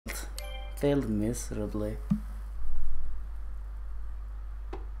failed miserably.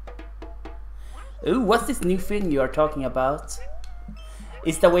 Ooh, what's this new thing you are talking about?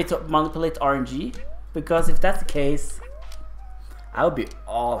 Is the way to manipulate RNG? Because if that's the case, I would be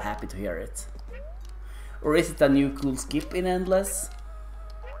all happy to hear it. Or is it a new cool skip in Endless?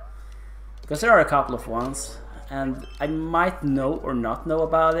 Because there are a couple of ones, and I might know or not know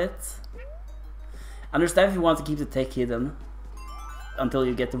about it. Understand if you want to keep the tech hidden until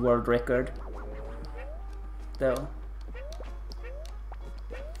you get the world record, though.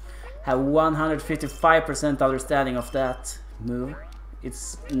 Have 155% understanding of that move.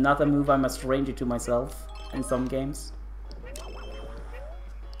 It's not a move I'm a stranger to myself in some games.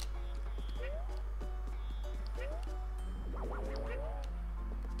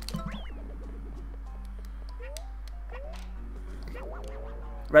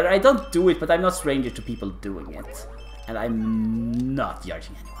 Rather, I don't do it, but I'm not stranger to people doing it. And I'm not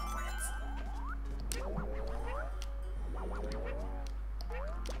judging anyone for it.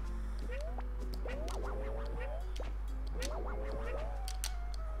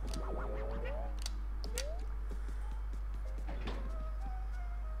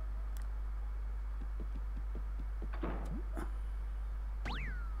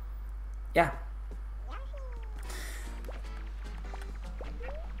 Yeah.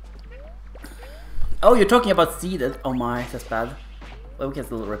 Oh, you're talking about seeded? Oh my, that's bad. Well, we can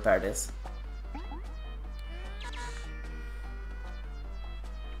still repair this.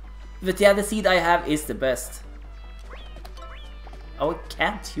 But yeah, the seed I have is the best. Oh, I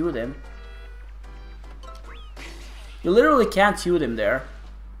can't shoot him. You literally can't shoot him there.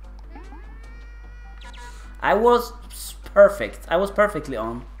 I was perfect. I was perfectly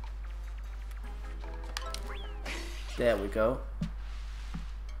on. There we go.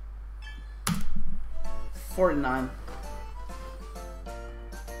 49.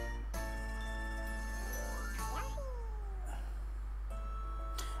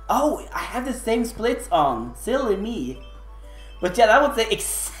 Oh, I have the same splits on. Silly me. But yeah, I would say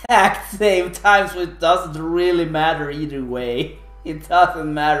exact same time, so it doesn't really matter either way. It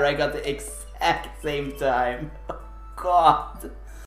doesn't matter, I got the exact same time. Oh, God.